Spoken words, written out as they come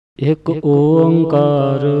ਇਕ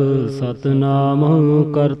ਓੰਕਾਰ ਸਤਨਾਮ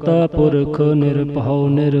ਕਰਤਾ ਪੁਰਖ ਨਿਰਭਉ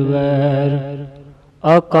ਨਿਰਵੈਰ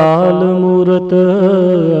ਅਕਾਲ ਮੂਰਤ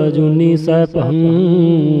ਅਜੂਨੀ ਸੈਭੰ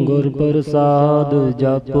ਗੁਰ ਪ੍ਰਸਾਦ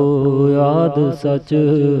ਜਪੋ ਆਦ ਸਚ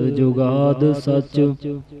ਜੁਗਾਦ ਸਚ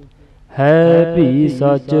ਹੈ ਭੀ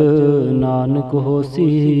ਸਚ ਨਾਨਕ ਹੋਸੀ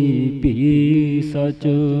ਭੀ ਸਚ।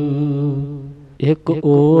 ਇਕ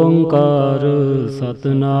ਓੰਕਾਰ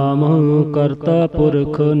ਸਤਨਾਮ ਕਰਤਾ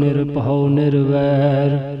ਪੁਰਖ ਨਿਰਭਉ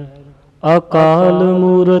ਨਿਰਵੈਰ ਅਕਾਲ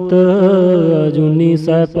ਮੂਰਤ ਅਜੂਨੀ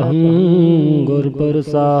ਸੈਭੰ ਗੁਰ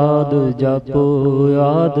ਪ੍ਰਸਾਦ ਜਪੋ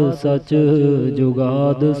ਆਦ ਸਚ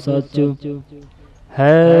ਜੁਗਾਦ ਸਚ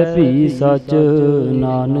ਹੈ ਭੀ ਸਚ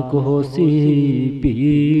ਨਾਨਕ ਹੋਸੀ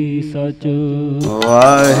ਭੀ ਸਚ।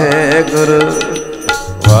 ਵਾਹਿਗੁਰੂ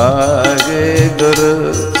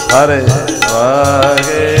ਵਾਹਿਗੁਰੂ ਹਰਿ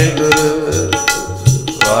ਵਾਹਿਗੁਰੂ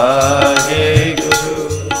ਵਾਹਿਗੁਰੂ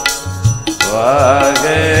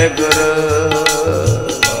ਵਾਹਿਗੁਰੂ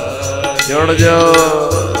ਜੁੜ ਜਾਓ।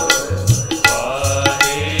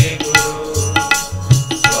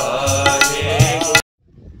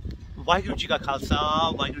 ਵਾਹਿਗੁਰੂ ਜੀ ਕਾ ਖਾਲਸਾ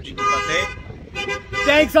ਵਾਹਿਗੁਰੂ ਜੀ ਕੀ ਫਤਿਹ।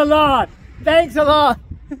 Thanks a lot. Thanks a lot.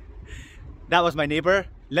 That was my neighbor.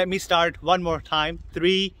 Let me start one more time.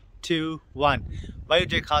 3, 2, 1. Vaiguru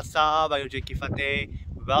Ji Khalsa, Vaiguru Ji Ki Fateh.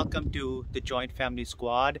 Welcome to the Joint Family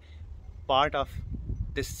Squad, part of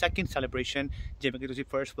the second celebration. ਜਿਵੇਂ ਕਿ ਤੁਸੀਂ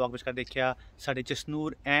first vlog ਵਿੱਚ ਦੇਖਿਆ ਸਾਡੇ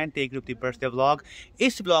Jasnoor and ਤੇ group ਦੀ birthday vlog.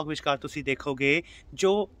 ਇਸ vlog ਵਿੱਚ ਤੁਸੀਂ ਦੇਖੋਗੇ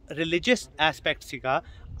ਜੋ ਰਿਲੀਜੀਅਸ ਐਸਪੈਕਟ ਸੀਗਾ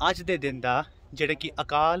ਅੱਜ ਦੇ ਦਿਨ ਦਾ, ਜਿਹੜਾ ਕਿ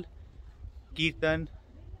ਅਕਾਲ ਕੀਰਤਨ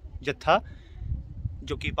ਜੱਥਾ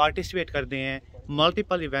ਜੋ ਕਿ ਪਾਰਟਿਸਿਪੇਟ ਕਰਦੇ हैं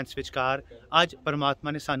ਮਲਟੀਪਲ ਇਵੈਂਟਸ ਵਿਚਕਾਰ। ਅੱਜ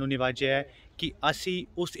ਪਰਮਾਤਮਾ ਨੇ ਸਾਨੂੰ ਨਿਵਾਜਿਆ ਹੈ ਕਿ ਅਸੀਂ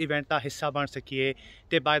ਉਸ ਇਵੈਂਟ ਦਾ ਹਿੱਸਾ ਬਣ ਸਕੀਏ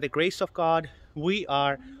ਤੇ ਬਾय the grace of God we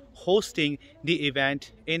are hosting the event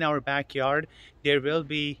in our backyard. There will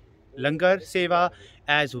be langar seva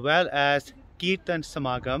as well as Kirtan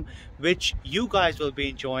Samagam which you guys will be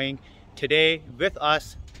enjoying today with us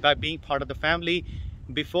by being part of the family.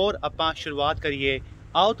 Before ਆਪਾਂ ਸ਼ੁਰੂਆਤ ਕਰੀਏ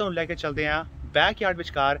ਆਓ ਤੁਹਾਨੂੰ ਲੈ ਕੇ ਚਲਦੇ ਹਾਂ backyard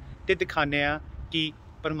ਵਿਚਕਾਰ ਤੇ ਦਿਖਾਉਂਦੇ ਹਾਂ ਕਿ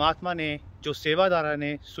ਪਰਮਾਤਮਾ ਨੇ ਜੋ ਸੇਵਾਦਾਰਾਂ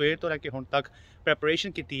ਨੇ ਸਵੇਰ ਤੋਂ ਲੈ ਕੇ ਹੁਣ ਤੱਕ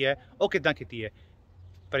ਪ੍ਰੈਪਰੇਸ਼ਨ ਕੀਤੀ ਹੈ ਉਹ ਕਿੱਦਾਂ ਕੀਤੀ ਹੈ।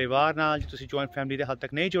 ਪਰਿਵਾਰ ਨਾਲ ਜੇ ਤੁਸੀਂ ਜੁਆਇੰਟ ਫੈਮਿਲੀ ਦੇ ਹਾਲ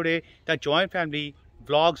ਤੱਕ ਨਹੀਂ ਜੁੜੇ ਤਾਂ ਜੁਆਇੰਟ ਫੈਮਿਲੀ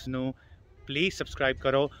ਵਲੌਗਸ ਨੂੰ ਪਲੀਜ਼ ਸਬਸਕ੍ਰਾਈਬ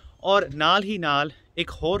ਕਰੋ। ਔਰ ਨਾਲ ਹੀ ਨਾਲ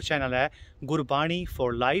ਇੱਕ ਹੋਰ ਚੈਨਲ ਹੈ ਗੁਰਬਾਣੀ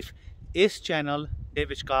ਫॉर ਲਾਈਫ। ਇਸ ਚੈਨਲ ਦੇ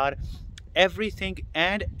ਵਿਚਕਾਰ everything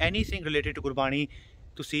and anything related to Gurbani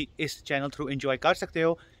ਤੁਸੀਂ ਇਸ ਚੈਨਲ ਥਰੂ ਇੰਜੋਏ ਕਰ ਸਕਦੇ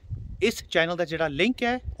ਹੋ। ਇਸ ਚੈਨਲ ਦਾ ਜਿਹੜਾ ਲਿੰਕ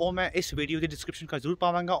ਹੈ ਉਹ ਮੈਂ ਇਸ ਵੀਡੀਓ ਦੀ ਡਿਸਕ੍ਰਿਪਸ਼ਨ ਕਾ ਜ਼ਰੂਰ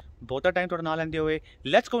ਪਾਵਾਂਗਾ। ਬਹੁਤਾ ਟਾਈਮ ਤੁਹਾਡਾ ਨਾਲ ਲੈਂਦੇ ਹੋਏ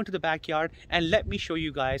let's go into the backyard and let me show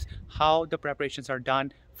you guys how the preparations R done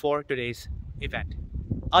for today's event.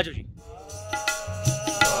 ਆਜੋ ਜੀ।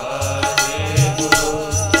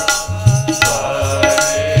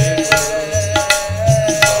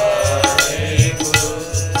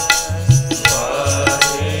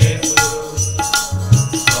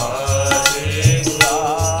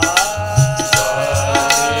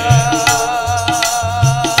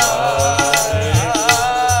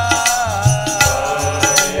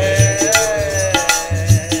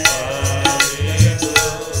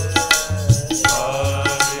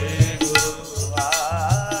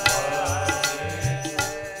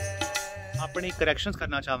 अपनी करैक्शंस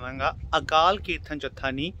करना चाहांगा। अकाल कीर्तन जत्था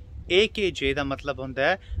नहीं AKJ ਦਾ मतलब ਹੁੰਦਾ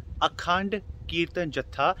ਹੈ ਅਖੰਡ ਕੀਰਤਨ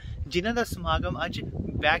ਜੱਥਾ ਜਿਨ੍ਹਾਂ ਦਾ ਸਮਾਗਮ ਅੱਜ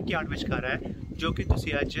ਬੈਕਯਾਰਡ ਵਿੱਚ ਕਰ ਰਿਹਾ ਹੈ ਜੋ ਕਿ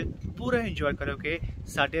ਤੁਸੀਂ ਅੱਜ ਪੂਰਾ ਇੰਜੋਏ ਕਰੋਗੇ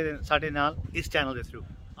ਸਾਡੇ ਨਾਲ ਇਸ ਚੈਨਲ ਦੇ ਥਰੂ।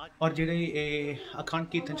 ਔਰ ਜਿਹੜੇ ਇਹ ਅਖੰਡ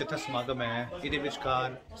ਕੀਰਤਨ ਜੱਥਾ ਸਮਾਗਮ ਹੈ ਇਹਦੇ ਵਿਚਕਾਰ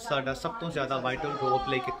ਸਾਡਾ ਸਭ ਤੋਂ ਜ਼ਿਆਦਾ ਵਾਈਟਲ ਰੋਲ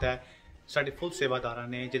ਪਲੇ ਕੀਤਾ ਹੈ ਸਾਡੇ ਫੁੱਲ ਸੇਵਾਦਾਰਾਂ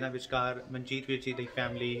ਨੇ ਜਿਨ੍ਹਾਂ ਵਿਚਕਾਰ ਮਨਜੀਤ ਵੀਰ ਜੀ ਦੀ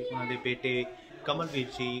ਫੈਮਿਲੀ, ਉਹਨਾਂ ਦੇ ਬੇਟੇ ਕਮਲਵੀਰ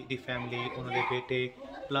ਜੀ ਦੀ ਫੈਮਿਲੀ, ਉਹਨਾਂ ਦੇ ਬੇਟੇ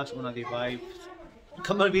प्लस उन्होंने वाइफ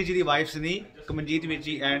कमलवीर जी की वाइफ्स नहीं मनजीत वीर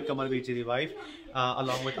जी एंड कमलवीर जी की wife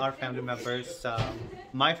along with our family members,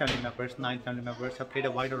 my family members, 9 family members have played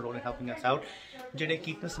a vital role in helping us out। ਜਿਹੜੇ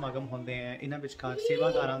ਕੀਰਤਨ ਸਮਾਗਮ ਹੁੰਦੇ हैं ਇਹਨਾਂ ਵਿਚਕਾਰ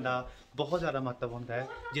ਸੇਵਾਦਾਰਾਂ ਦਾ ਬਹੁਤ ਜ਼ਿਆਦਾ ਮਹੱਤਵ ਹੁੰਦਾ ਹੈ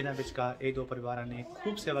ਜਿਨ੍ਹਾਂ ਵਿਚਕਾਰ ਇਹ ਦੋ ਪਰਿਵਾਰਾਂ ਨੇ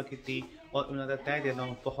ਖੂਬ ਸੇਵਾ ਕੀਤੀ ਔਰ ਉਹਨਾਂ ਦਾ ਤਹਿ ਦਿਲੋਂ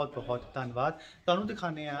ਬਹੁਤ ਬਹੁਤ ਧੰਨਵਾਦ। ਤੁਹਾਨੂੰ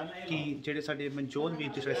ਦਿਖਾਉਂਦੇ ਹਾਂ ਕਿ ਜਿਹੜੇ ਸਾਡੇ ਮਨਜੋਤ ਵੀਰ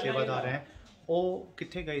ਜੀ ਜਿਹੜੇ ਸੇਵਾਦਾਰ ਹੈ ਉਹ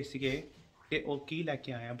ਕਿੱਥੇ ਗਏ ਸੀਗੇ ਤੇ ਉਹ ਕੀ ਲੈ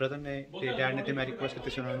ਕੇ ਆਏ ਆ। ਬ੍ਰਦਰ ਨੇ ਤੇ ਡੈਡ ਨੇ ਤੇ ਮੈਂ ਰਿਕੁਐਸਟ ਕੀਤੀ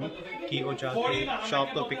ਸੀ ਉਹਨਾਂ ਨੂੰ ਕਿ ਉਹ ਜਾ ਕੇ ਸ਼ਾਪ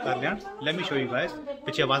ਤੋਂ ਪਿਕ ਕਰ ਲੈਣ। Let me show you guys.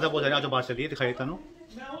 ਪਿੱਛੇ ਆਵਾਜ਼ਾਂ ਬਹੁਤ ਆ ਰਹੀਆਂ, ਬਾਹਰ ਚੱਲੀਏ ਦਿਖਾਈਏ ਤੁਹਾਨੂੰ।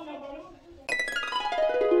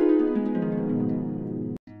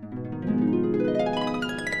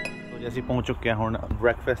 ਅਸੀਂ ਪਹੁੰਚ ਚੁੱਕੇ ਹਾਂ ਹੁਣ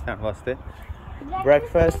ਬ੍ਰੈਕਫਾਸਟ ਲੈਣ ਵਾਸਤੇ।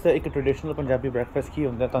 ਬ੍ਰੈਕਫਾਸਟ ਇੱਕ ਟ੍ਰੈਡੀਸ਼ਨਲ ਪੰਜਾਬੀ ਬ੍ਰੈਕਫਾਸਟ ਕੀ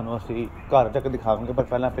ਹੁੰਦਾ ਤੁਹਾਨੂੰ ਅਸੀਂ ਘਰ ਜਾ ਕੇ ਦਿਖਾਵਾਂਗੇ ਪਰ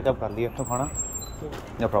ਪਹਿਲਾਂ ਪਿਕਅਪ ਕਰ ਲਈਏ ਇੱਥੋਂ ਖਾਣਾ।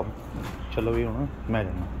 No problem. ਚਲੋ ਵੀ ਹੁਣ ਮੈਂ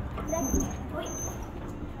ਜਾਣਾ।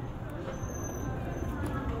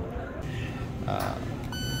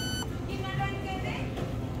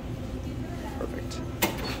 Perfect.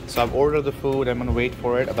 So I've ordered the food. I'm gonna wait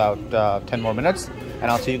for it about 10 more minutes, and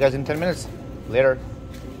I'll see you guys in 10 minutes. Later.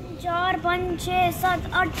 4 5 6 7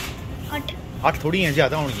 8 8 8 थोड़ी हैं,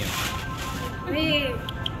 ज़्यादा होंगी।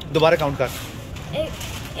 दोबारा काउंट कर।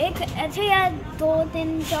 एक ऐसे यार 2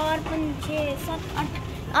 3 4 5 6 7 8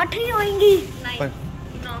 8 ही होंगी।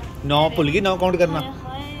 9 भूल गई, 9 काउंट करना।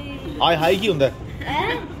 हाय हाय की होता है?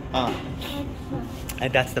 हाँ।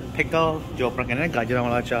 And that's the pickle, जो अपना कहना है गाजर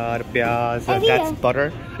वाला अचार, प्याज, that's butter.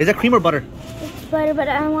 Is that cream or butter? It's butter, but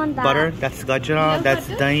I want that. Butter, that's gajra, that's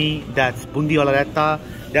dahi, that's bundi wala raita,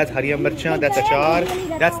 that's hariya mircha, that's achar,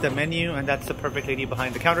 that's the menu, and that's the perfect lady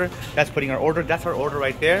behind the counter. That's putting our order. That's our order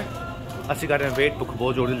right there. ਅਸੀਂ ਕਰ ਰਹੇ ਹਾਂ wait, ਭੁੱਖ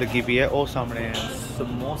ਬਹੁਤ ਜ਼ੋਰ ਲੱਗੀ ਪਈ ਹੈ। ਉਹ ਸਾਹਮਣੇ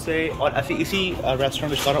ਸਮੋਸੇ, ਔਰ ਅਸੀਂ ਇਸੀ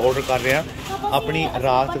ਰੈਸਟੋਰੈਂਟ ਵਿੱਚ ਆਰਡਰ ਕਰ ਰਹੇ ਹਾਂ ਆਪਣੀ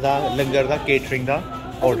ਰਾਤ ਦਾ ਲੰਗਰ ਦਾ ਕੇਟਰਿੰਗ ਦਾ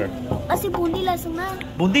ਆਰਡਰ। ਅਸੀਂ ਬੂੰਦੀ ਲੈ ਸਕਣਾ।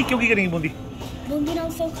 बूंदी क्यों की करेंगे बूंदी? बूंदी ਨਾਲ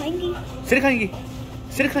ਸਭ ਖਾएंगे। सिर खाएंगी?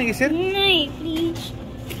 सिर खाएंगी सिर? नहीं प्लीज।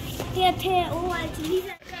 ਤੇ ਇੱਥੇ ਉਹ एक्चुअली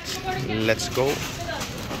लेट्स गो।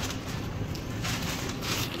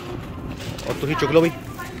 और तुम चुक लो भाई।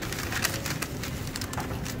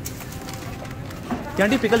 क्या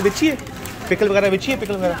आंटी पिकल बिछी है? पिकल वगैरह बिछी है?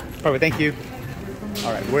 पिकल वगैरह? Perfect, thank you.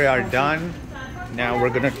 All right, we are done. Now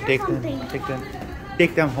we're gonna take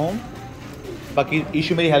them home. बाकी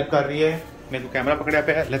ईशू मेरी हेल्प कर रही है, मेरे को कैमरा पकड़ा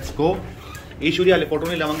पे है। Let's go. ईशू की हाले फोटो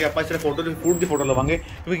नहीं लवांगे, आप सिर्फ फोटो फूड की फोटो लवांगे,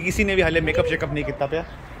 क्योंकि किसी ने भी हाले मेकअप शेकअप नहीं किया पे।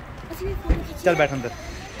 चल बैठ अंदर।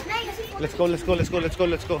 Let's go let's go let's go let's go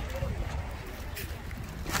let's go.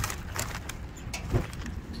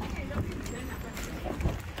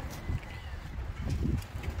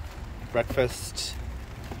 Breakfast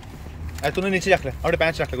तूने नीचे रख ले, अपने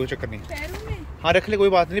पैंच रख ले, कोई चक्कर नहीं। हाँ रख ले, कोई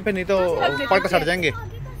बात नहीं, फिर नहीं तो पड़ सड़ जाएंगे,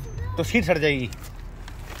 तो सीट सड़ जाएगी।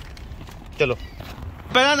 चलो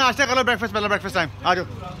पहला नाश्ता कर लो, ब्रेकफास्ट पहला ब्रेकफास्ट टाइम। आ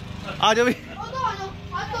जाओ भी।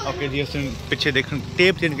 ओके जी, ਅਸੀਂ ਪਿੱਛੇ ਦੇਖਣ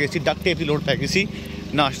ਟੇਪ ਦੇਣ ਗਏ ਸੀ, ਡਕ ਟੇਪ ਦੀ ਲੋੜ ਪੈ ਗਈ ਸੀ।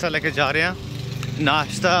 ਨਾਸ਼ਤਾ ਲੈ ਕੇ ਜਾ ਰਹੇ ਹਾਂ।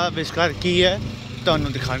 ਨਾਸ਼ਤਾ ਵਿਚਕਾਰ ਕੀ ਹੈ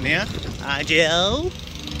ਤੁਹਾਨੂੰ ਦਿਖਾਉਂਦੇ ਹਾਂ। ਆ ਜਾਓ।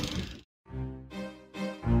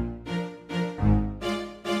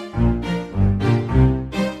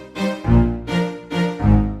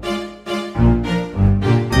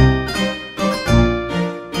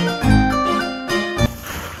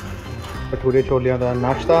 भटूरे छोलियां का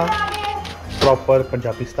नाश्ता प्रॉपर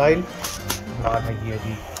पंजाबी स्टाइल। नाल हैगी है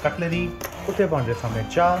जी कटलरी। उत्थे बन रहे सामने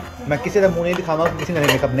चाह। मैं किसी का मुँह नहीं दिखावा, किसी ने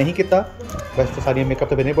मेकअप नहीं किया। वैसे तो सारिया मेकअप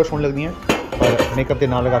तो बिना बहुत सोहनी लगती हैं, पर मेकअप के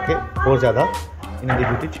नाल लगा के और ज़्यादा इन्हों की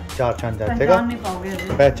ब्यूटी चार चांद जाएगा।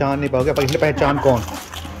 पहचान नहीं पाओगे। आप इसलिए पहचान कौन?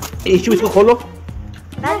 इशू इसको खोलो,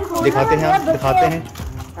 दिखाते हैं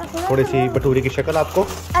थोड़ी सी भटूरे की शक्ल आपको।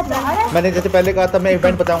 मैंने जैसे पहले कहा था मैं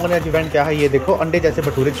इवेंट बताऊंगा ना, इवेंट क्या है ये देखो। अंडे जैसे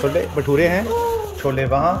भटूरे हैं, छोले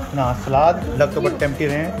वहाँ ना सलाद, लग तो बट टेम्पटी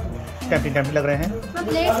रहे हैं, टेम्पटी लग रहे हैं।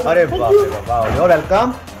 अरे वाह, योर वेलकम।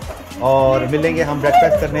 और मिलेंगे हम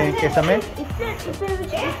ब्रेकफास्ट करने के समय।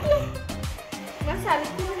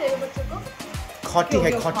 खोटी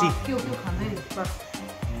है खोटी,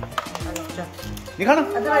 नहीं खाना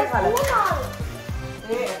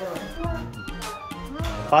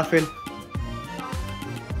पास फेल।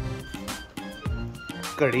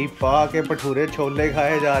 घड़ी पा के भटूरे छोले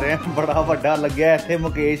खाए जा रहे हैं। बड़ा वड्डा लग्या इत्थे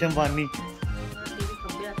मुकेश अंबानी।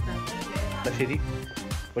 दसी जी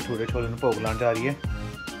भटूरे छोले में भोग लाने जा रही है।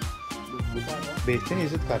 बेचते नहीं,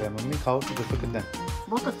 इज्जत कर रहे हैं। मम्मी खाओ तो दोस्तों कितना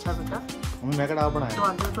बहुत अच्छा बेटा। मम्मी मैं कड़ा बनाया।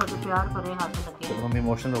 प्यार करे हाथ लगे। चलो मम्मी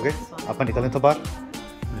इमोशनल हो गए, आप निकलने तो बाहर।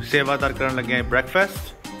 सेवादार करने लगे हैं ब्रेकफास्ट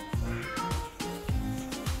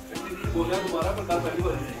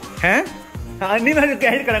हैं। हाँ नहीं, मैं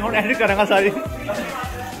एडिट करूँगा, एडिट करूँगा सारी।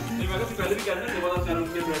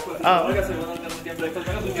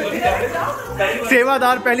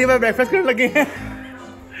 सेवादार पहली बार ब्रेकफास्ट करने लगे हैं।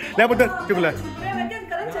 ले पुत्र चुप ले,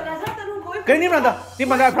 कहीं नहीं बनाता, नहीं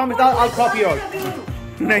बनाता। I promise I will crop you out.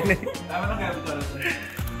 नहीं कर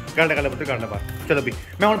ले पुत्र, कर ले बात। चलो भी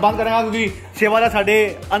मैं हुण बंद करांगा, क्योंकि सेवादार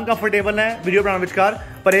साडे अनकंफर्टेबल है वीडियो बनाने विचकार,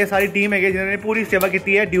 पर ये सारी टीम है जिन्होंने पूरी सेवा की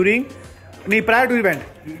है ड्यूरिंग नहीं प्रायर टू इवेंट।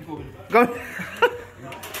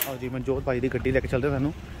 आओ जी मनजोत भाई की गड्डी लेके चलते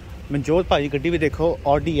सानू। मनजोत भाई की गड्डी भी देखो,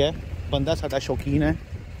 ऑडी है, बंदा साडा शौकीन है।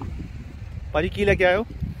 भाजी की लेके आयो?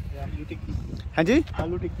 हाँ जी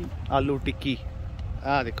आलू टिक्की। आलू टिक्की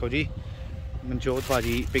आ देखो जी, मनजोत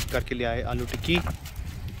भाजी पिक करके ले आए आलू टिक्की।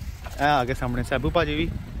 आगे सामने सैबू भाजी भी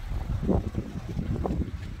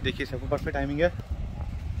देखिए, सैबू परफेक्ट टाइमिंग है।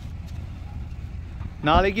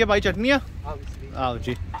 ना लेगी भाई चटनियाँ। आओ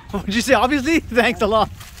जी जी से ऑब्वियसली थैंक्स अ लॉट।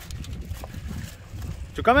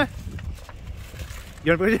 चुका मैं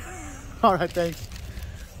ऑलराइट थैंक्स।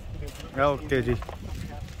 ओके जी,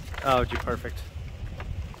 आओ जी परफेक्ट।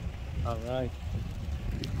 ऑलराइट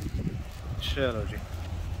चलो जी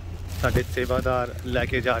साढ़े सेवादार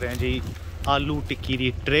लैके जा रहे हैं जी आलू टिक्की दी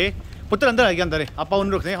ट्रे। पुत्र अंदर आ गया, अंदर है आप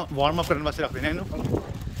उन्होंने रखते हैं वार्म अप करने वास्ते रख देने इन्हों।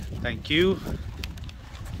 Thank you.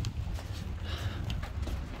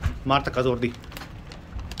 मार धक्का जोर दी।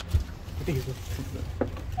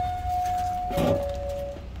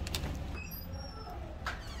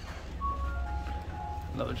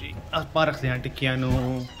 लो जी आप रखते हैं टिक्कियां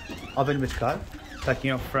ओवन विचकार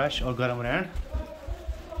ताकि फ्रेश और गर्म रहन।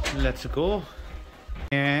 Let's go.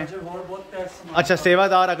 अच्छा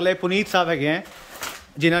सेवादार अगले पुनीत साहब है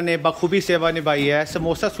जिन्होंने बखूबी सेवा निभाई है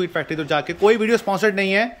समोसा स्वीट फैक्ट्री तो जाके। कोई वीडियो स्पॉन्सर्ड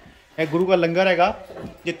नहीं है, एक गुरु का लंगर हैगा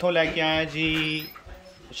जितों लैके आए जी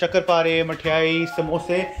शक्करपारे मठियाई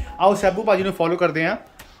समोसे। आओ सैबू भाजी ने फॉलो करते हैं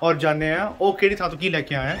और जाने हैं वो कि थां तो की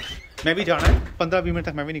लैके आए हैं। मैं भी जाना है 15-20 मिनट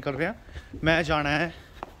तक मैं भी निकल रहा। मैं जाना है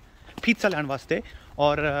पिज़्ज़ा लैंड वास्ते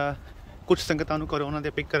और कुछ संगतां नूं घरों उन्हां दे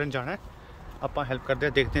पिक करन जाना है। ਆਪਾਂ हेल्प करते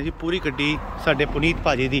हैं, देखते हैं जी। पूरी गड्डी साडे पुनीत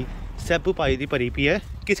भाजी दी सैबू भाजी दी भरी पई है।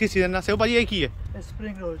 किस सीजन ना सैबू भाजी एक ही है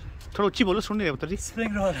स्प्रिंग रोल। थोड़ा उच्ची बोलो सुन नहीं रहे पुत्र जी।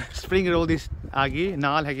 स्प्रिंग रोल दी आ गई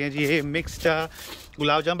नाल है जी ये मिक्सड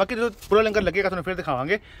गुलाब जामुन। बाकी जो पूरा लंगर लगेगा तुहानूं फिर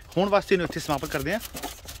दिखावांगे। हुण वास्ते इहनूं इत्थे समापत करते हैं।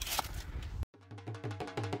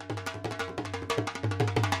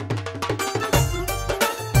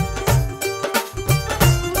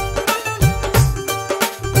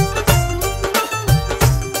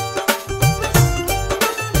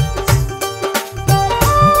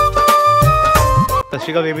 सत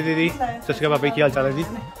श्री अकाल बेबी दीदी, सत श्री अकाल बाबे की हाल चाल है जी।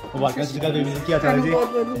 मुबारक। सत श्री अकाल बेबी जी की हाल चाल है जी।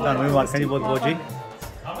 तुहानूं मुबारक जी बहुत बहुत जी।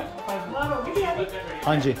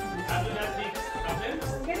 हाँ जी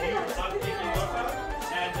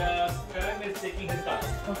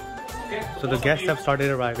So the guests have started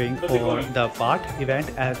arriving for the part event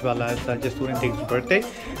as well as just student Dig's birthday.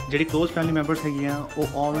 ਜਿਹੜੀ close family members ਹੈਗੀਆਂ ਉਹ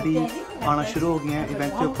already ਆਣਾ ਸ਼ੁਰੂ ਹੋ ਗਈਆਂ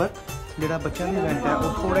ਇਵੈਂਟ ਦੇ ਉੱਪਰ। ਜਿਹੜਾ ਬੱਚਿਆਂ ਦਾ ਇਵੈਂਟ ਹੈ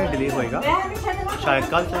ਉਹ ਥੋੜਾ ਡਿਲੇ ਹੋਏਗਾ, ਸ਼ਾਇਦ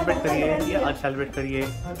ਕੱਲ ਸੈਲੀਬ੍ਰੇਟ ਕਰੀਏ ਜਾਂ ਅੱਜ ਸੈਲੀਬ੍ਰੇਟ ਕਰੀਏ,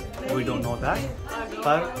 we don't know that,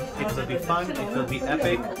 ਪਰ it will be fun, it will be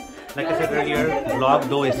epic. Like I said earlier, vlog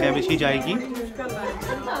 2 हिस्से में ही जाएगी।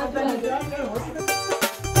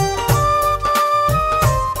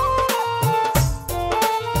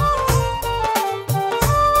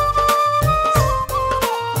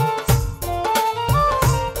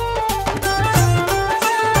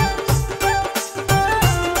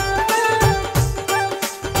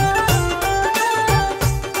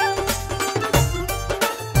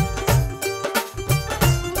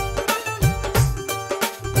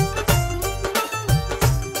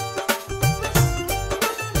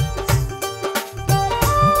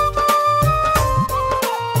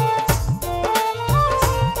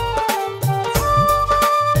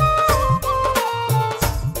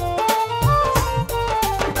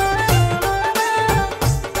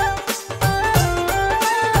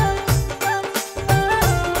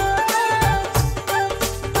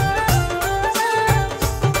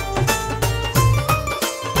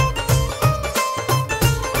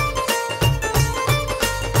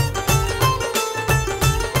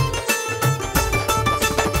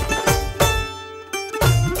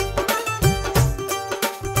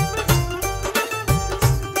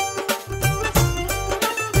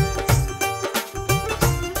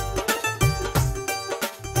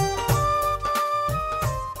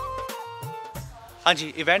 हाँ जी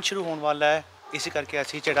इवेंट शुरू होने वाला है, इसी करके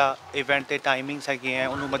असी जो इवेंट के टाइमिंग्स है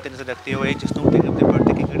उन्होंने मद्देनज़र रखते हुए जिस अपने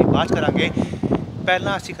बर्थडे की घड़ी बात करांगे,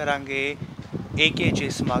 पहला असी करांगे AKJ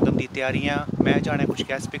समागम की तैयारियां। मैं जाने कुछ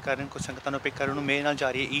गैस्ट पिक कर कुछ संगतों पिक कर मेरे नाल जा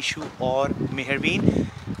रही है ईशू और मेहरबीन।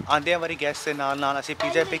 आंदे वाली गैस्ट के नाल असी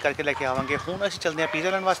पिज़्ज़ा पिक करके लेके आवांगे। हुण असी चलते हैं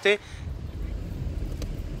पिज़्ज़ा लैण वास्ते।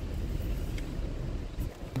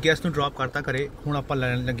 गैस्ट नूं ड्रॉप करता करे, हुण आपां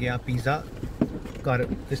लैण लगे हैं पिज़्ज़ा। घर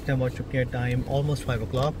इस टाइम हो चुके हैं टाइम ऑलमोस्ट 5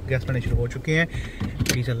 o'clock। गैस्ट आने शुरू हो चुके हैं।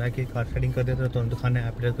 पिज़्ज़ा लैके घर सेटिंग कर देते तो दिखाने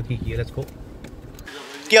एपीटर तो की है। Let's go.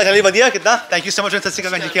 क्या हाल है? बढ़िया कितना? Thank you so much. सत श्री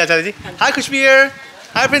अकाल जी, क्या हाल है जी? हाय खुशबीर,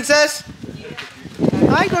 हाय princess,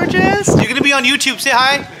 hi gorgeous, you gonna be on YouTube, से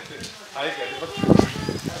हाय।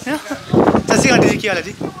 सत श्री अकाल जी, क्या हाल है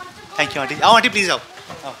जी? Thank you aunty. आओ आंटी प्लीज आओ,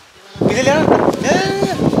 पिज़्ज़ा ले आओ।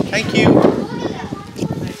 Thank you.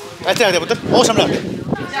 ऐसे आते पुत्र, ओ सामने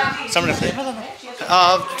रखते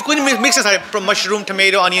कुछ मिक्स है सारे मशरूम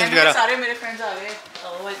टमेटो ऑनियंस वगैरह सारे मेरे फ्रेंड्स आ गए।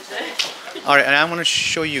 Alright, and I'm going to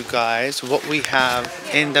show you guys what we have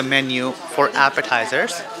in the menu for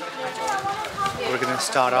appetizers. We're going to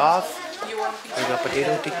start off. We got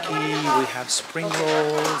potato tikki, we have spring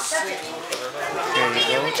rolls. There you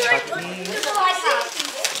go, chutney.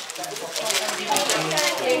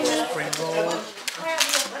 Spring roll.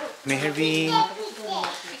 Meherveen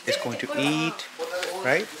is going to eat,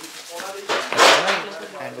 right? That's right.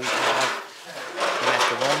 And we have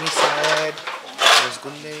macaroni salad,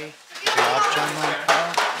 rasgulle. gulab jamun,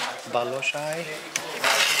 balushai,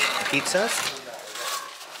 pizzas.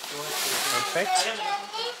 Perfect.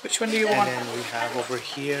 Which one do you And want? then we have over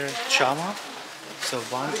here chama. So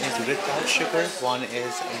one is without sugar, one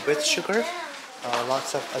is with sugar.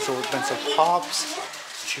 Lots of assortments of pops,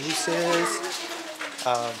 juices,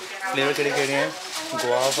 flavor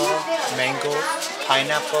guava, mango,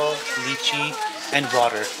 pineapple, lychee, and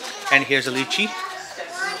water. And here's a lychee.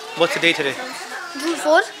 What's the day today? June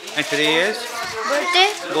 4, And today is birthday.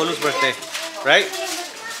 Golu's birthday, right?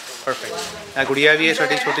 Perfect. Now Gudiya bhi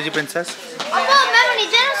hai, choti princess. Appa, main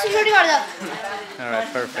niche na security guard da. Alright,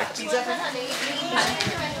 perfect.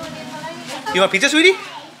 You want pizza, sweetie?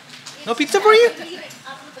 No pizza for you?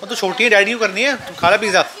 Oh, तो छोटी है, daddy को करनी है, तुम खा ला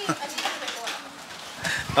pizza.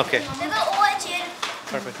 Okay. देखो वो है chair.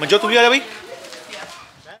 Perfect. मंजो तू भी आ जा भाई.